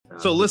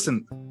So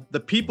listen, the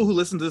people who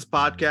listen to this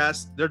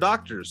podcast, they're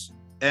doctors,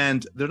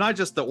 and they're not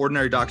just the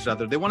ordinary doctors out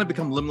there. They want to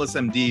become Limitless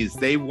MDs.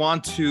 They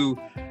want to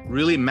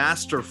really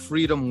master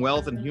freedom,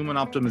 wealth, and human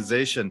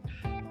optimization.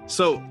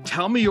 So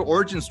tell me your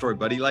origin story,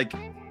 buddy. Like,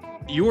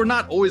 you were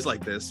not always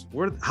like this.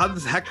 How the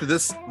heck did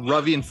this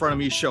Ravi in front of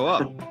me show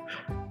up?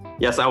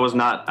 Yes, I was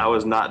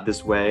not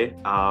this way.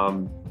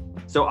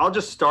 So I'll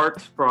just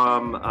start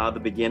from the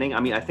beginning. I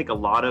mean, I think a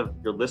lot of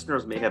your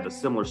listeners may have a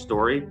similar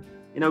story.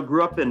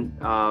 Grew up in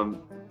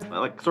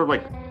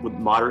with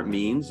moderate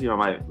means.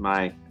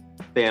 My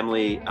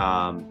family,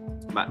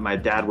 my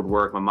dad would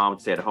work, my mom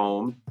would stay at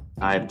home.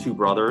 I have two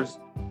brothers,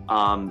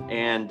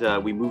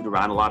 and we moved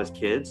around a lot as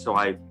kids. So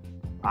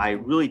I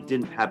really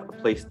didn't have a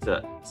place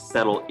to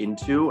settle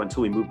into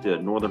until we moved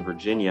to Northern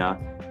Virginia,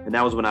 and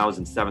that was when I was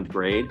in 7th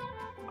grade.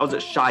 I was a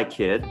shy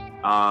kid,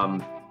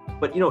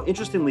 but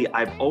interestingly,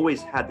 I've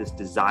always had this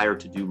desire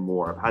to do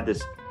more. I've had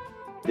this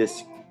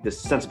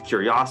sense of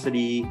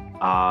curiosity.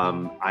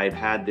 I've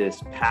had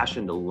this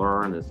passion to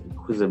learn, this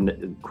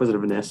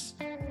inquisitiveness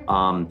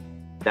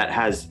that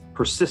has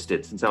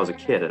persisted since I was a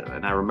kid,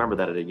 and I remember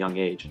that at a young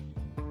age.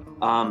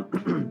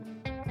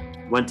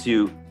 Went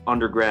to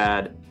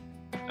undergrad,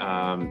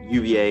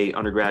 UVA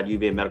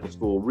medical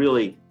school,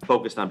 really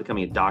focused on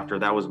becoming a doctor.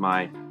 That was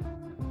my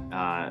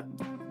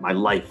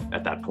life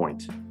at that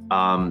point.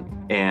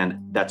 And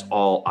that's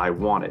all I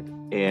wanted.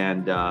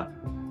 And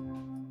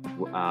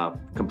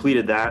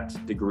completed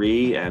that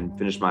degree and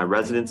finished my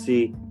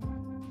residency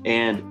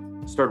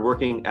and started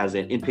working as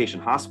an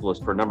inpatient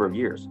hospitalist for a number of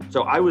years.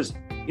 So I was,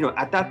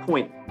 at that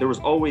point, there was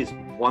always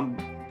one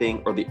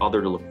thing or the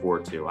other to look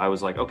forward to. I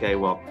was like, okay,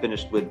 well,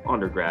 finished with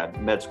undergrad,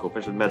 finished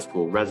with med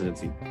school,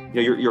 residency.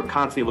 You're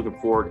constantly looking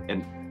forward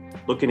and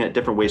looking at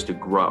different ways to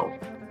grow.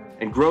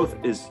 And growth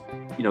is,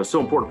 so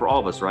important for all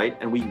of us, right?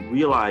 And we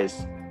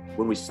realize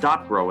when we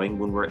stop growing,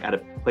 when we're at a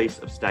place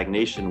of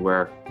stagnation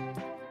where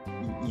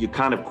you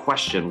kind of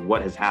question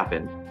what has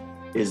happened,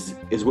 is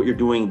what you're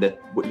doing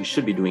what you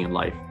should be doing in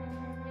life.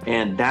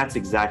 And that's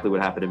exactly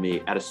what happened to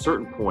me. At a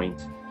certain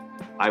point,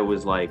 I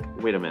was like,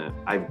 wait a minute,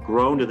 I've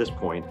grown to this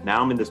point.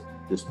 Now I'm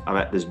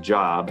at this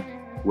job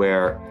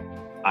where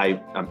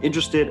I'm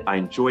interested, I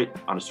enjoy it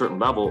on a certain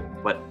level,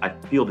 but I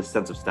feel this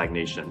sense of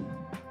stagnation.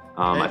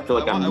 I feel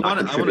like I'm not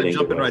contributing. I want to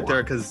jump in right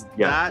there because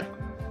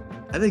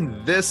I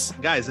think this,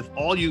 guys, if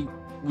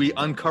we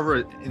uncover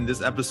in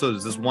this episode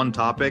is this one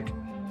topic,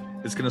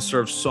 it's going to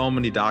serve so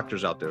many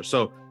doctors out there.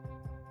 So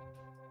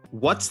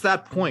what's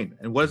that point,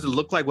 and what does it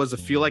look like? What does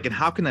it feel like? And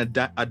how can a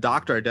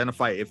doctor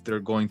identify if they're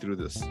going through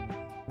this?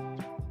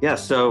 Yeah,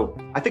 so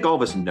I think all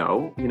of us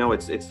know,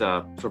 it's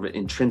a sort of an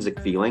intrinsic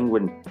feeling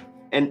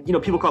and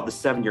people call it the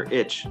 7-year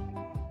itch,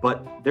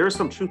 but there's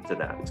some truth to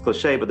that. It's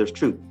cliche, but there's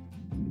truth.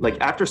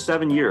 Like after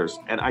 7 years,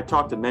 and I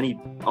talked to many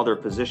other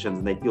physicians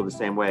and they feel the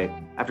same way.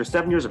 After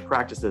 7 years of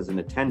practices and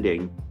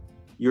attending,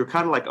 you're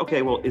kind of like,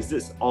 okay, well, is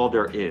this all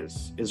there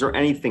is? Is there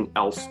anything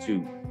else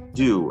to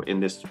do in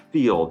this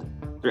field?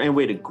 Is there any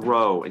way to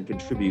grow and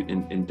contribute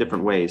in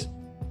different ways?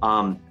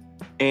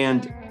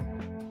 And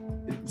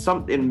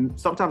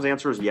sometimes the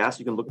answer is yes.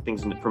 You can look at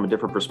things from a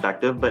different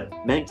perspective, but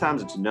many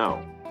times it's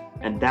no.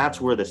 And that's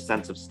where the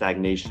sense of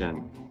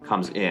stagnation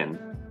comes in,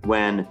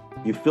 when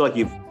you feel like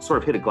you've sort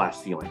of hit a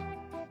glass ceiling.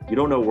 You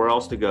don't know where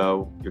else to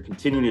go. You're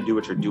continuing to do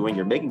what you're doing.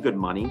 You're making good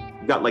money.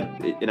 You've got, like,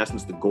 in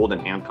essence, the golden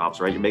handcuffs,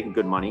 right? You're making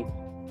good money,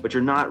 but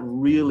you're not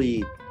really,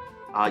 you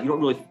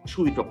don't really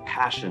truly feel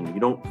passion. You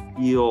don't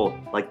feel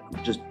like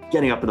just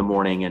getting up in the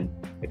morning and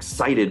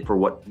excited for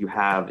what you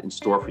have in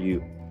store for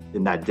you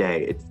in that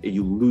day.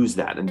 You lose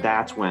that. And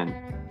that's when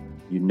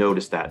you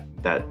notice that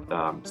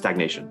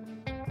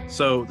stagnation.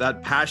 So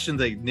that passion,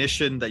 the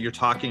ignition that you're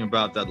talking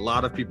about, that a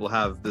lot of people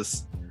have,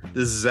 this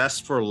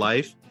zest for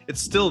life, it's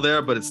still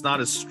there, but it's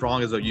not as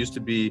strong as it used to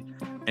be.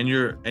 And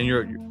you're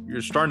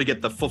starting to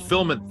get the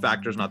fulfillment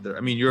factors not there. I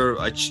mean, you're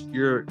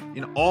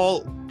in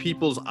all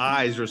people's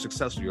eyes, you're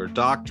successful. You're a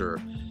doctor.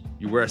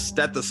 You wear a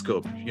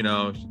stethoscope. You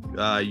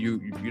got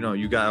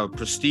a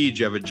prestige.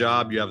 You have a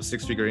job. You have a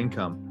 6-figure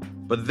income.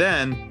 But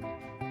then,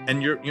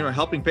 and you're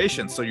helping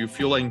patients, so you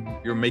feel like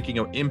you're making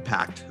an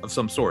impact of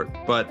some sort.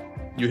 But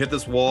you hit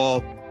this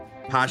wall,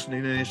 passion,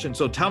 ignition.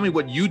 So tell me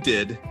what you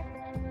did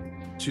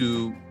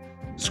to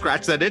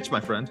scratch that itch, my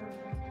friend.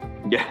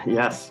 Yeah.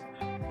 Yes.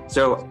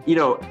 So,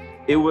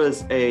 it was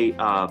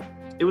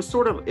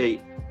sort of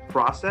a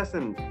process,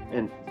 and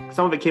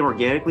some of it came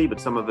organically, but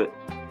some of it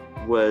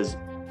was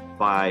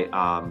by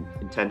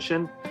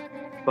intention.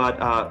 But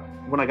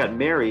when I got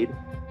married,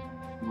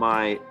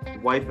 my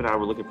wife and I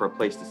were looking for a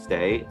place to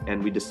stay,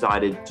 and we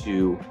decided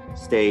to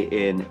stay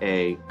in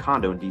a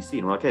condo in DC.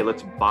 And we're like, hey,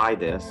 let's buy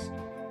this.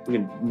 We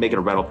can make it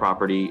a rental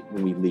property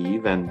when we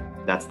leave, and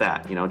that's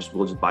that. We'll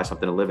just buy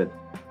something to live in.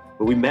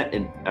 But we met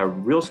a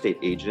real estate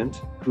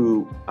agent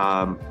who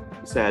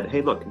said,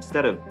 hey, look,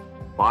 instead of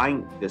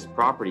buying this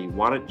property,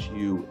 why don't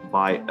you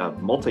buy a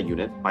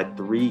multi-unit, buy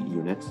 3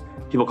 units?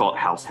 People call it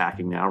house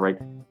hacking now, right?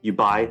 You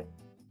buy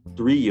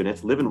 3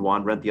 units, live in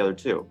one, rent the other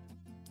 2.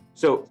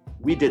 So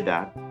we did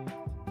that.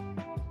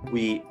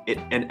 it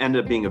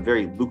ended up being a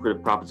very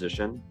lucrative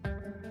proposition.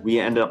 We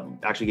ended up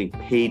actually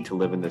getting paid to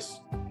live in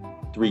this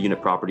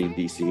 3-unit property in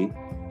DC.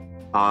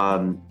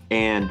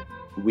 And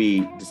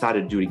we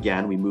decided to do it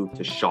again. We moved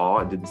to Shaw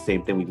and did the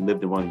same thing. We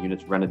lived in one of the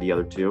units, rented the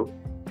other 2,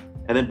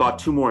 and then bought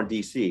 2 more in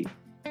DC.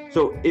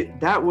 So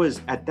that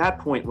was at that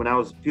point when I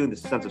was feeling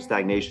this sense of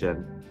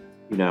stagnation,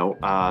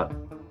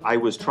 I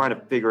was trying to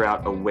figure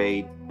out a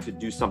way to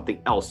do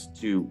something else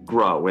to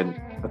grow and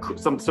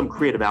some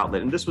creative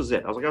outlet. And this was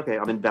it. I was like, okay,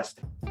 I'm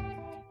investing.